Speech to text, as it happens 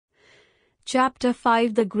Chapter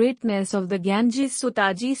 5 The Greatness of the Ganges.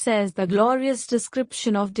 Sutaji says the glorious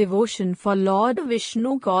description of devotion for Lord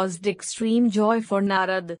Vishnu caused extreme joy for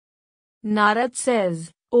Narad. Narad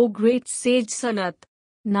says, O great sage Sanat,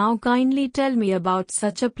 now kindly tell me about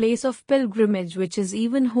such a place of pilgrimage which is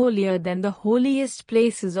even holier than the holiest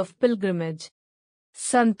places of pilgrimage.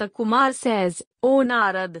 Sant Kumar says, O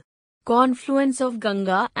Narad, confluence of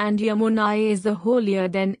Ganga and Yamuna is the holier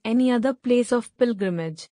than any other place of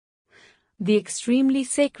pilgrimage. The extremely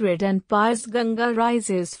sacred and pious Ganga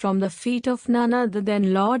rises from the feet of none other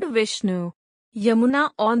than Lord Vishnu. Yamuna,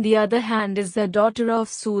 on the other hand, is the daughter of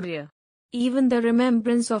Surya. Even the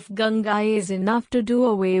remembrance of Ganga is enough to do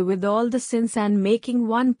away with all the sins and making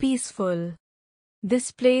one peaceful. This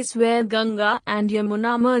place where Ganga and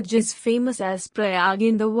Yamuna merge is famous as Prayag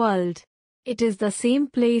in the world. It is the same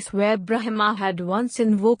place where Brahma had once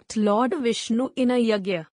invoked Lord Vishnu in a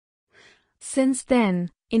yajna. Since then,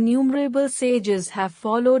 innumerable sages have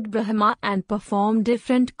followed Brahma and performed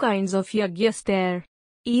different kinds of yajnas there.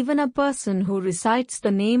 Even a person who recites the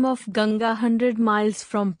name of Ganga 100 miles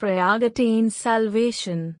from Prayag attains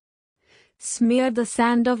salvation. Smear the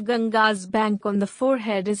sand of Ganga's bank on the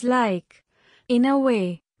forehead is like, in a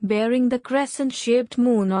way, bearing the crescent-shaped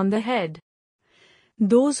moon on the head.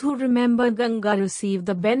 Those who remember Ganga receive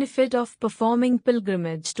the benefit of performing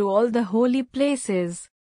pilgrimage to all the holy places.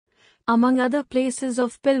 Among other places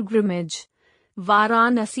of pilgrimage,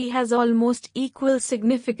 Varanasi has almost equal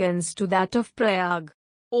significance to that of Prayag.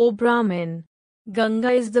 O Brahmin, Ganga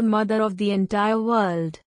is the mother of the entire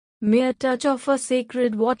world. Mere touch of her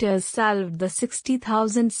sacred waters salved the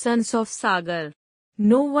 60,000 sons of Sagar.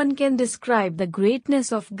 No one can describe the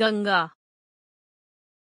greatness of Ganga.